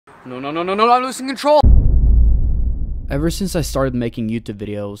No, no, no, no, no, I'm losing control! Ever since I started making YouTube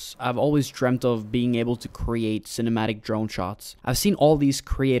videos, I've always dreamt of being able to create cinematic drone shots. I've seen all these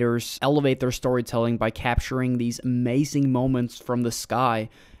creators elevate their storytelling by capturing these amazing moments from the sky,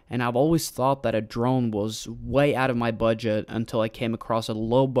 and I've always thought that a drone was way out of my budget until I came across a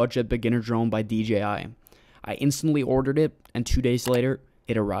low-budget beginner drone by DJI. I instantly ordered it, and 2 days later,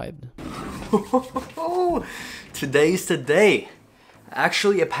 it arrived. Today's the day.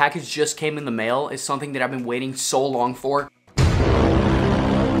 Actually, a package just came in the mail. It's something that I've been waiting so long for.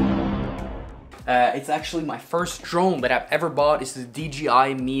 It's actually my first drone that I've ever bought. It's the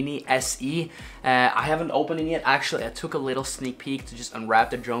DJI Mini SE. I haven't opened it yet. Actually, I took a little sneak peek to just unwrap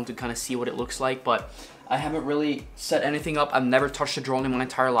the drone to kind of see what it looks like, but I haven't really set anything up. I've never touched a drone in my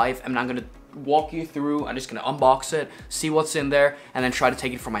entire life, and I'm gonna walk you through. I'm just gonna unbox it, see what's in there, and then try to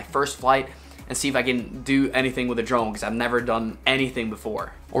take it for my first flight and see if I can do anything with a drone, because I've never done anything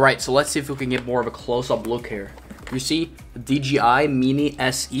before. All right, so let's see if we can get more of a close-up look here. You see the DJI Mini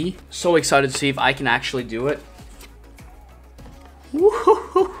SE. So excited to see if I can actually do it.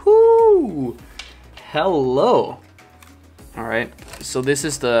 Woohoo! Hello. All right, so this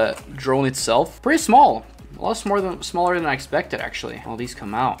is the drone itself. Pretty small, a lot smaller than I expected actually. All these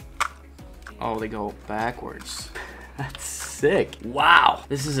come out. Oh, they go backwards. That's sick. Wow,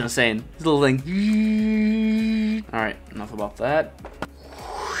 this is insane. This little thing. All right, enough about that.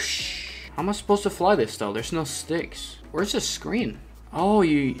 How am I supposed to fly this though? There's no sticks. Where's the screen? Oh,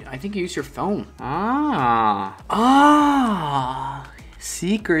 I think you use your phone.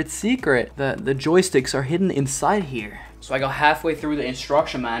 Secret. The joysticks are hidden inside here. So I got halfway through the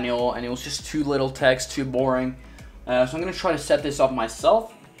instruction manual and it was just too little text, too boring. So I'm gonna try to set this up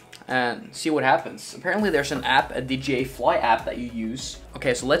myself and see what happens. Apparently there's an app, a DJI Fly app that you use.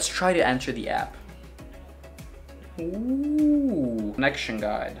 Okay, so let's try to enter the app. Ooh, connection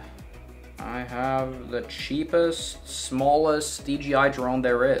guide. I have the cheapest, smallest DJI drone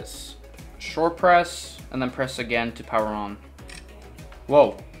there is. Short press, and then press again to power on.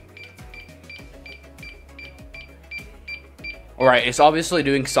 Whoa. Alright, it's obviously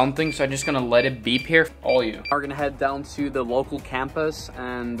doing something, so I'm just gonna let it beep here. All you are gonna head down to the local campus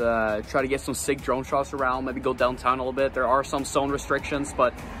and try to get some sick drone shots around, maybe go downtown a little bit. There are some zone restrictions,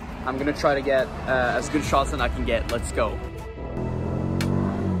 but I'm gonna try to get as good shots as I can get. Let's go.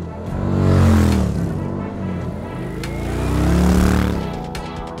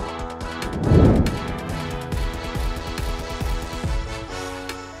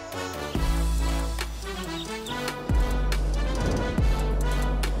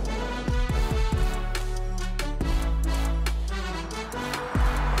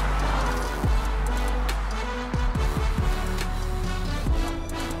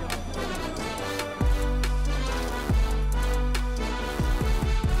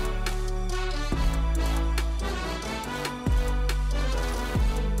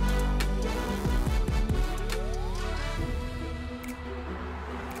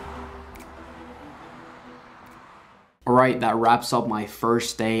 Alright, that wraps up my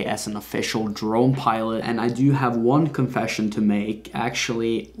first day as an official drone pilot, and I do have one confession to make.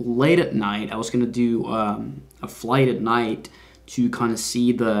 Actually, late at night, I was gonna do a flight at night to kind of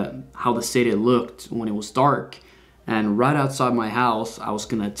see how the city looked when it was dark. And right outside my house, I was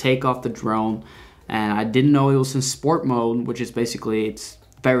gonna take off the drone, and I didn't know it was in sport mode, which is basically, it's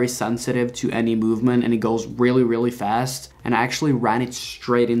very sensitive to any movement and it goes really, really fast. And I actually ran it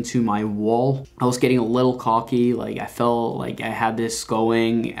straight into my wall. I was getting a little cocky, like I felt like I had this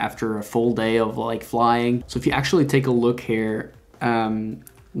going after a full day of like flying. So if you actually take a look here, when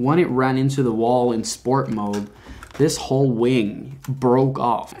it ran into the wall in sport mode, this whole wing broke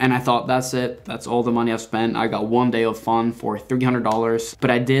off. And I thought, that's it, that's all the money I've spent. I got 1 day of fun for $300, but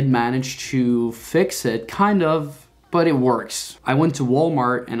I did manage to fix it, kind of, but it works. I went to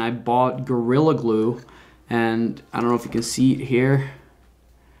Walmart and I bought Gorilla Glue, and I don't know if you can see it here,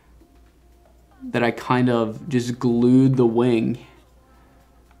 that I kind of just glued the wing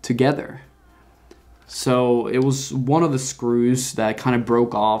together. So it was one of the screws that kind of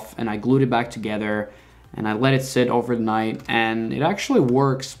broke off, and I glued it back together and I let it sit overnight, and it actually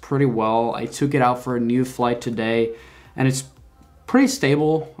works pretty well. I took it out for a new flight today and it's pretty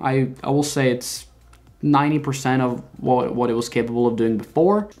stable. I will say it's 90% of what it was capable of doing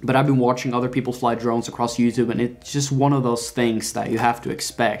before, but I've been watching other people fly drones across YouTube, and it's just one of those things that you have to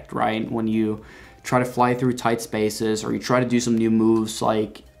expect, right? When you try to fly through tight spaces or you try to do some new moves,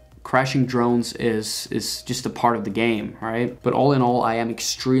 like crashing drones is just a part of the game, right? But all in all, I am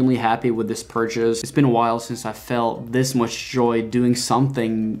extremely happy with this purchase. It's been a while since I felt this much joy doing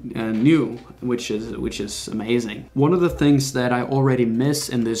something new, which is amazing. One of the things that I already miss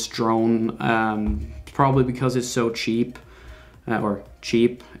in this drone, probably because it's so cheap,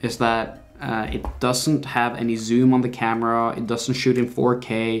 is that it doesn't have any zoom on the camera. It doesn't shoot in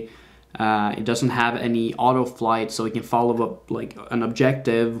 4K. It doesn't have any auto flight, so it can follow up like an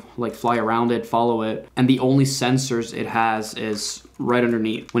objective, like fly around it, follow it. And the only sensors it has is right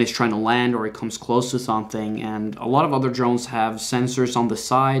underneath when it's trying to land or it comes close to something. And a lot of other drones have sensors on the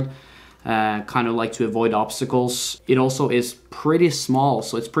side, kind of like to avoid obstacles. It also is pretty small,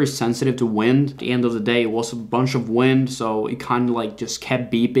 so it's pretty sensitive to wind. At the end of the day, it was a bunch of wind, so it kind of like just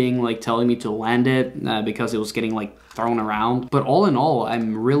kept beeping, like telling me to land it because it was getting like thrown around. But all in all,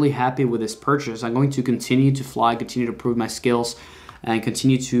 I'm really happy with this purchase. I'm going to continue to fly, continue to prove my skills, and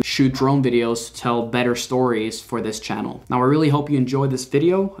continue to shoot drone videos to tell better stories for this channel. Now, I really hope you enjoyed this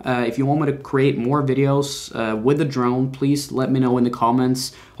video. If you want me to create more videos with the drone, please let me know in the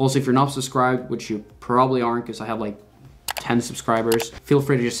comments. Also, if you're not subscribed, which you probably aren't because I have like 10 subscribers, feel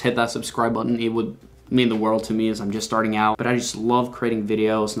free to just hit that subscribe button. It would mean the world to me as I'm just starting out. But I just love creating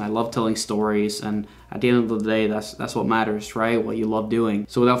videos and I love telling stories, and at the end of the day, that's what matters, right? What you love doing.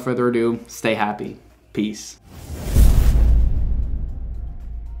 So without further ado, stay happy. Peace.